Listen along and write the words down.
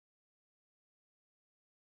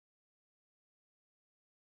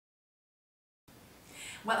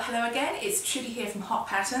Well, hello again, it's Trudy here from Hot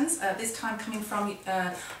Patterns, this time coming from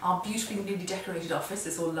our beautifully newly decorated office.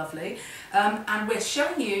 It's all lovely, and we're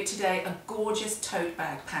showing you today a gorgeous tote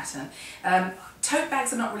bag pattern. Tote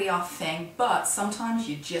bags are not really our thing, but sometimes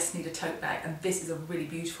you just need a tote bag, and this is a really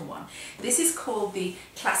beautiful one. This is called the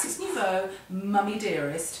Classics Nouveau Mommie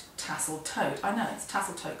Dearest Tasseled Tote. I know, it's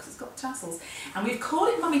Tasseled Tote because it's got the tassels. And we've called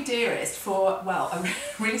it Mommie Dearest for, well,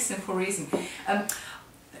 a really simple reason.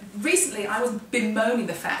 Recently I was bemoaning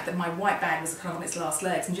the fact that my white bag was kind of on its last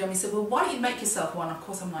legs, and Jeremy said, well, why don't you make yourself one? Of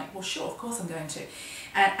course I'm like, well sure, of course I'm going to.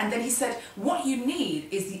 And then he said, what you need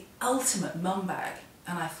is the ultimate mum bag.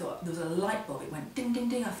 And I thought, there was a light bulb, it went ding ding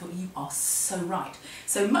ding. I thought, you are so right.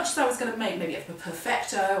 So much as I was going to make maybe a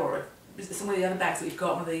Perfecto or some of the other bags that we've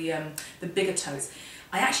got, one of the bigger totes,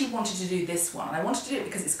 I actually wanted to do this one, and I wanted to do it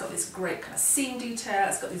because it's got this great kind of seam detail,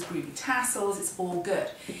 it's got these groovy tassels, it's all good.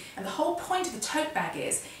 And the whole point of the tote bag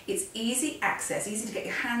is, it's easy access, easy to get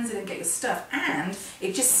your hands in and get your stuff, and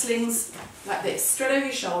it just slings like this, straight over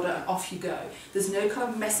your shoulder and off you go. There's no kind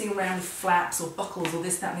of messing around with flaps or buckles or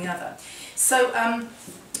this, that and the other. So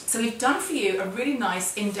we've done for you a really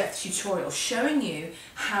nice in-depth tutorial showing you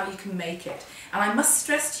how you can make it. And I must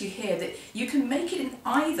stress to you here that you can make it in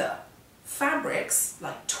either fabrics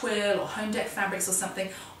like twill or home deck fabrics or something,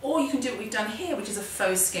 or you can do what we've done here, which is a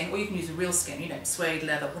faux skin, or you can use a real skin, you know, suede,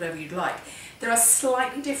 leather, whatever you'd like. There are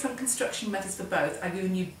slightly different construction methods for both. I've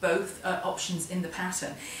given you both options in the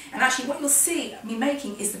pattern. And actually what you'll see me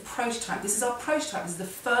making is the prototype. This is our prototype. This is the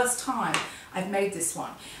first time I've made this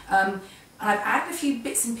one. And I've added a few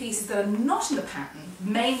bits and pieces that are not in the pattern,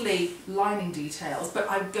 mainly lining details, but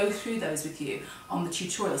I go through those with you on the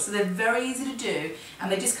tutorial. So they're very easy to do,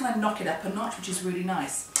 and they just kind of knock it up a notch, which is really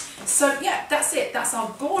nice. So yeah, that's it. That's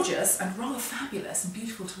our gorgeous and rather fabulous and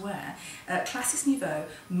beautiful to wear Classics Nouveau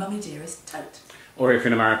Mommie Dearest Tote. Or if you're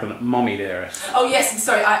an American, Mommie Dearest. Oh yes, I'm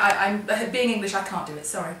sorry, I'm being English, I can't do it,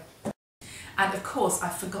 sorry. And of course,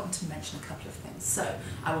 I've forgotten to mention a couple of things, so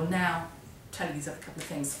I will now tell you these other couple of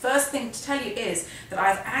things. First thing to tell you is that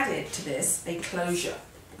I've added to this a closure,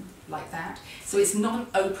 like that. So it's not an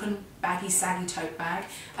open, baggy, saggy tote bag.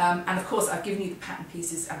 And of course I've given you the pattern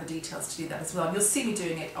pieces and the details to do that as well. And you'll see me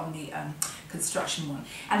doing it on the construction one.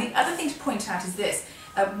 And the other thing to point out is this.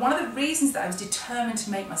 One of the reasons that I was determined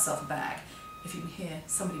to make myself a bag, if you can hear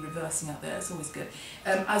somebody reversing out there, it's always good.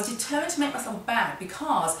 I was determined to make myself a bag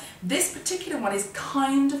because this particular one is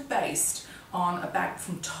kind of based on a bag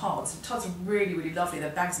from Todd's. And Todd's are really, really lovely, their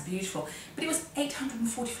bags are beautiful, but it was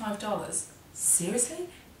 $845. Seriously?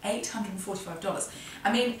 $845.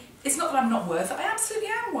 I mean, it's not that I'm not worth it, I absolutely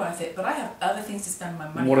am worth it, but I have other things to spend my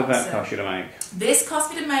money on. What did that cost you to make? This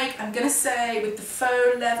cost me to make, I'm going to say, with the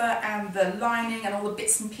faux leather and the lining and all the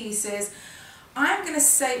bits and pieces, I'm going to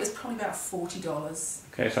say it was probably about $40.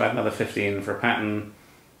 Okay, so I had another 15 for a pattern,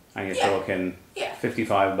 and you're talking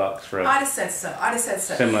 $55 for a... I'd have said so, I'd have said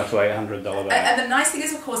so. Similar to $800 bag. And the nice thing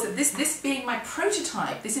is, of course, that this being my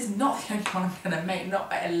prototype, this is not the only one I'm going to make, not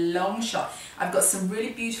by a long shot. I've got some really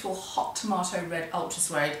beautiful hot tomato red ultra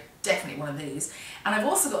suede, definitely one of these. And I've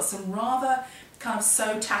also got some rather kind of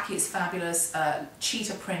so tacky it's fabulous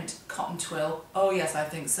cheetah print cotton twill. Oh yes, I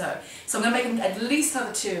think so. So I'm going to make at least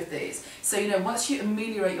another 2 of these. So you know, once you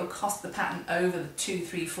ameliorate your cost of the pattern over the 2,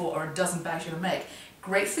 3, 4 or a dozen bags you're going to make,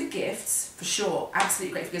 great for gifts, for sure,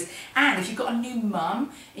 absolutely great for gifts. And if you've got a new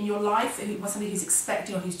mum in your life, somebody who's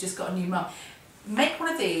expecting or who's just got a new mum, make one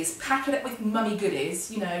of these, pack it up with mummy goodies,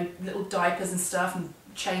 you know, little diapers and stuff and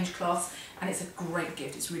change cloths, and it's a great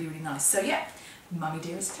gift. It's really, really nice. So yeah, Mommie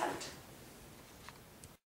Dearest Tote.